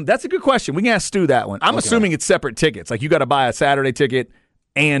 That's a good question. We can ask Stu that one. I'm assuming it's separate tickets. Like you got to buy a Saturday ticket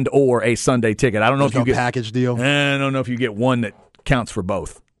and or a Sunday ticket. I don't know if you get package deal. I don't know if you get one that counts for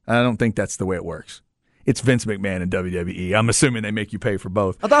both. I don't think that's the way it works. It's Vince McMahon and WWE. I'm assuming they make you pay for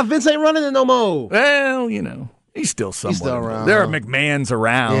both. I thought Vince ain't running it no more. Well, he's still somewhat. He's still around. There are McMahons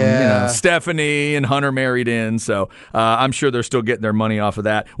around. Yeah. Stephanie and Hunter married in, so I'm sure they're still getting their money off of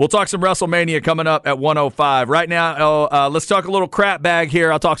that. We'll talk some WrestleMania coming up at 1:05. Right now, let's talk a little crap bag here.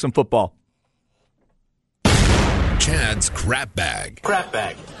 I'll talk some football. Chad's crap bag. Crap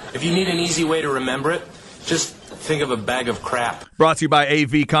bag. If you need an easy way to remember it, just think of a bag of crap. Brought to you by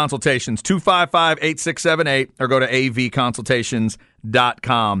AV Consultations, 255-8678, or go to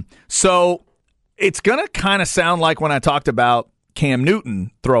avconsultations.com. So it's going to kind of sound like when I talked about Cam Newton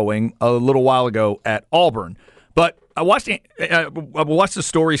throwing a little while ago at Auburn. But I watched the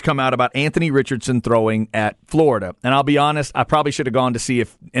stories come out about Anthony Richardson throwing at Florida. And I'll be honest, I probably should have gone to see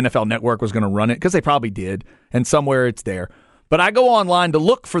if NFL Network was going to run it, because they probably did, and somewhere it's there. But I go online to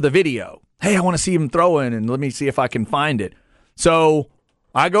look for the video. Hey, I want to see him throwing, and let me see if I can find it. So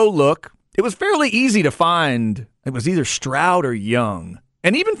I go look. It was fairly easy to find. It was either Stroud or Young.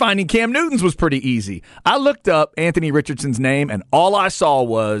 And even finding Cam Newton's was pretty easy. I looked up Anthony Richardson's name, and all I saw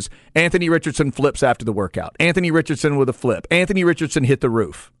was Anthony Richardson flips after the workout. Anthony Richardson with a flip. Anthony Richardson hit the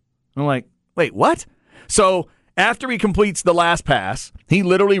roof. I'm like, wait, what? So after he completes the last pass, he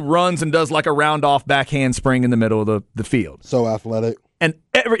literally runs and does like a round-off backhand spring in the middle of the field. So athletic. And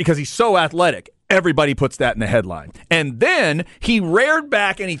because he's so athletic, everybody puts that in the headline. And then he reared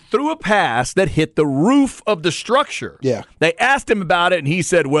back and he threw a pass that hit the roof of the structure. Yeah. They asked him about it, and he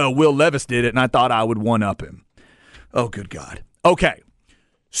said, well, Will Levis did it, and I thought I would one-up him. Oh, good God. Okay.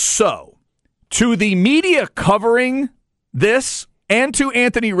 So, to the media covering this and to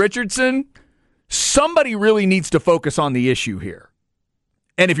Anthony Richardson, somebody really needs to focus on the issue here.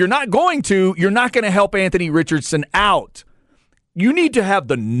 And if you're not going to, you're not going to help Anthony Richardson out. You need to have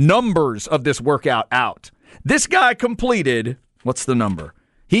the numbers of this workout out. This guy completed, what's the number?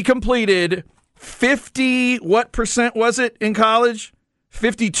 He completed 50, what percent was it in college?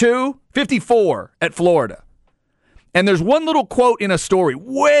 52? 54 at Florida. And there's one little quote in a story,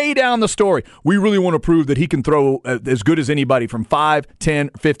 way down the story. We really want to prove that he can throw as good as anybody from 5, 10,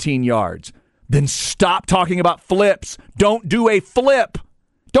 15 yards. Then stop talking about flips. Don't do a flip.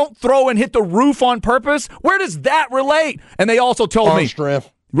 Don't throw and hit the roof on purpose. Where does that relate? And they also told me,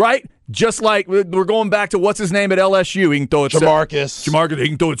 strength. Right? Just like we're going back to what's his name at LSU. He can throw it. Jamarcus. He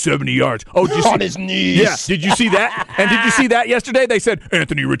can throw it 70 yards. Oh, did you on see, his knees. Yeah. Did you see that? And did you see that yesterday? They said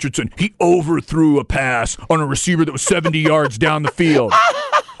Anthony Richardson, he overthrew a pass on a receiver that was 70 yards down the field.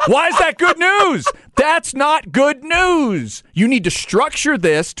 Why is that good news? That's not good news. You need to structure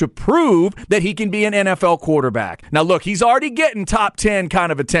this to prove that he can be an NFL quarterback. Now, look, he's already getting top 10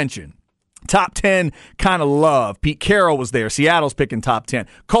 kind of attention. Top 10 kind of love. Pete Carroll was there. Seattle's picking top 10.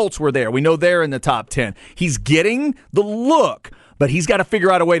 Colts were there. We know they're in the top 10. He's getting the look, but he's got to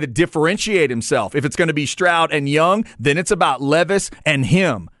figure out a way to differentiate himself. If it's going to be Stroud and Young, then it's about Levis and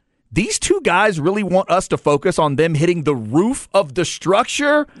him. These two guys really want us to focus on them hitting the roof of the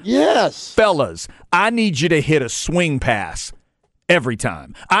structure? Yes. Fellas, I need you to hit a swing pass every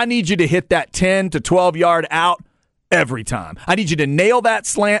time. I need you to hit that 10 to 12 yard out every time. I need you to nail that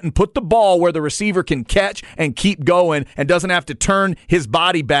slant and put the ball where the receiver can catch and keep going and doesn't have to turn his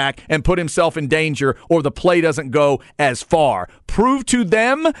body back and put himself in danger or the play doesn't go as far. Prove to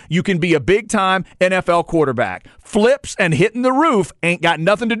them you can be a big-time NFL quarterback. Flips and hitting the roof ain't got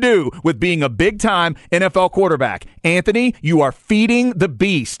nothing to do with being a big-time NFL quarterback. Anthony, you are feeding the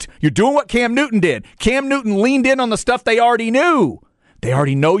beast. You're doing what Cam Newton did. Cam Newton leaned in on the stuff they already knew. They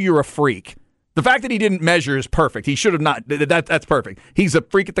already know you're a freak. The fact that he didn't measure is perfect. He should have not. That's perfect. He's a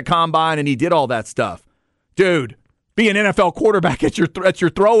freak at the combine, and he did all that stuff. Dude, be an NFL quarterback at your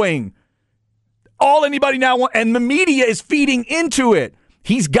throwing. All anybody now wants, and the media is feeding into it.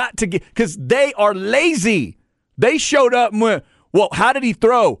 He's got to get, because they are lazy. They showed up and went, well, how did he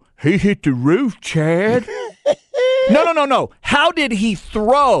throw? He hit the roof, Chad. No. How did he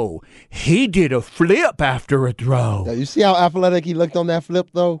throw? He did a flip after a throw. Now, you see how athletic he looked on that flip,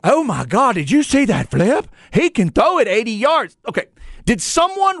 though? Oh, my God. Did you see that flip? He can throw it 80 yards. Okay. Did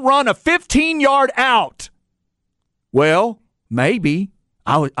someone run a 15-yard out? Well, maybe.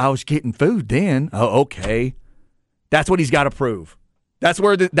 I was getting food then. Oh, okay. That's what he's got to prove. That's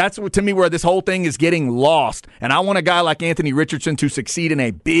to me where this whole thing is getting lost. And I want a guy like Anthony Richardson to succeed in a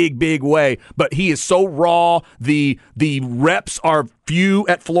big, big way. But he is so raw. The reps are few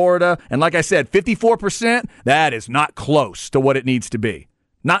at Florida. And like I said, 54%, that is not close to what it needs to be.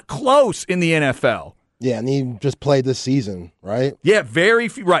 Not close in the NFL. Yeah, and he just played this season, right? Yeah, very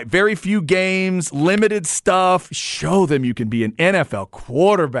few games, limited stuff. Show them you can be an NFL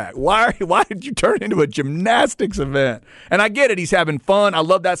quarterback. Why did you turn it into a gymnastics event? And I get it. He's having fun. I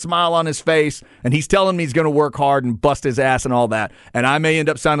love that smile on his face. And he's telling me he's going to work hard and bust his ass and all that. And I may end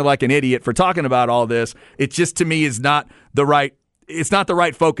up sounding like an idiot for talking about all this. It just, to me, is not the right – it's not the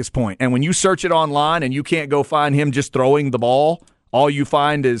right focus point. And when you search it online and you can't go find him just throwing the ball, all you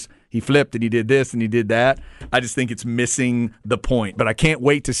find is – he flipped and he did this and he did that. I just think it's missing the point. But I can't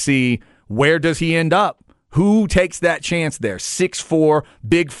wait to see where does he end up. Who takes that chance there? 6'4",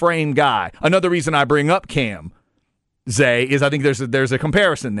 big frame guy. Another reason I bring up Cam, Zay, is I think there's a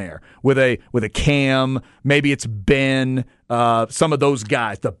comparison there with a Cam. Maybe it's Ben. Some of those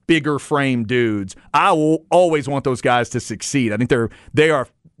guys, the bigger frame dudes. I will always want those guys to succeed. I think they are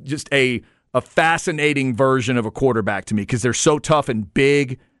just a fascinating version of a quarterback to me because they're so tough and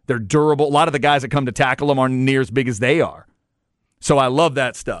big. They're durable. A lot of the guys that come to tackle them aren't near as big as they are. So I love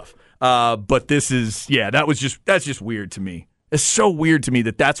that stuff. But this is, that's just weird to me. It's so weird to me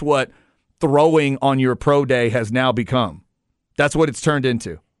that that's what throwing on your pro day has now become. That's what it's turned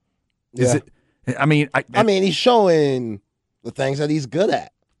into. Is it? I mean, he's showing the things that he's good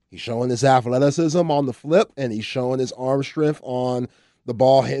at. He's showing his athleticism on the flip, and he's showing his arm strength on the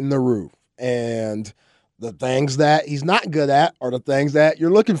ball hitting the roof. And the things that he's not good at are the things that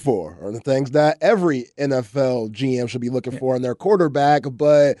you're looking for, or the things that every NFL GM should be looking for in their quarterback.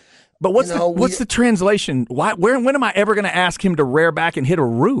 But what's the translation? When am I ever going to ask him to rear back and hit a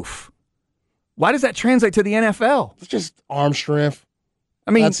roof? Why does that translate to the NFL? It's just arm strength.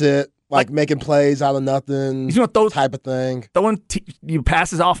 I mean, that's it. Like making plays out of nothing. You know those type of thing. You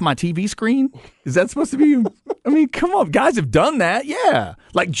passes off my TV screen. Is that supposed to be? I mean, come on, guys have done that. Yeah,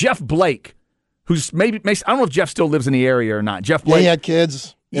 like Jeff Blake. Who's maybe I don't know if Jeff still lives in the area or not. Jeff Blake. Yeah, he had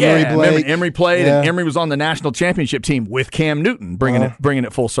kids. Emery played, and Emery was on the national championship team with Cam Newton, bringing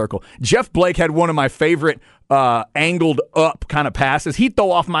it full circle. Jeff Blake had one of my favorite angled up kind of passes. He'd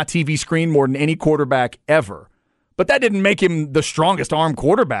throw off my TV screen more than any quarterback ever, but that didn't make him the strongest arm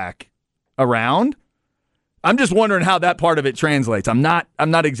quarterback around. I'm just wondering how that part of it translates. I'm not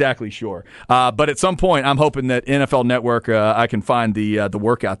exactly sure. But at some point, I'm hoping that NFL Network, I can find the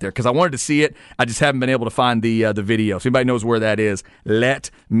workout there because I wanted to see it. I just haven't been able to find the video. So if anybody knows where that is, let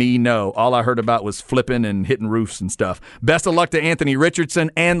me know. All I heard about was flipping and hitting roofs and stuff. Best of luck to Anthony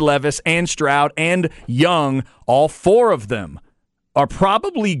Richardson and Levis and Stroud and Young. All four of them are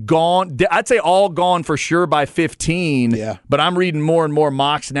probably gone. I'd say all gone for sure by 15. Yeah. But I'm reading more and more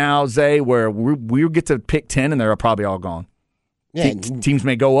mocks now, Zay, where we get to pick 10 and they're probably all gone. Yeah. Teams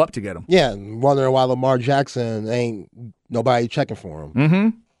may go up to get them. Yeah, wondering why Lamar Jackson ain't nobody checking for him.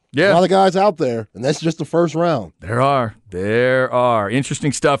 Mm-hmm. Yeah. A lot of guys out there, and that's just the first round. There are.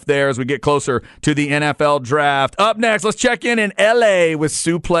 Interesting stuff there as we get closer to the NFL draft. Up next, let's check in L.A. with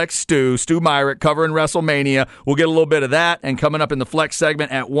Suplex Stu Myrick covering WrestleMania. We'll get a little bit of that, and coming up in the Flex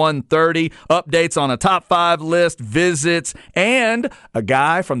segment at 1:30, updates on a top 5 list, visits, and a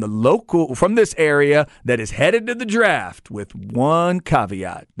guy from this area that is headed to the draft with one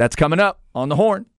caveat. That's coming up on The Horn.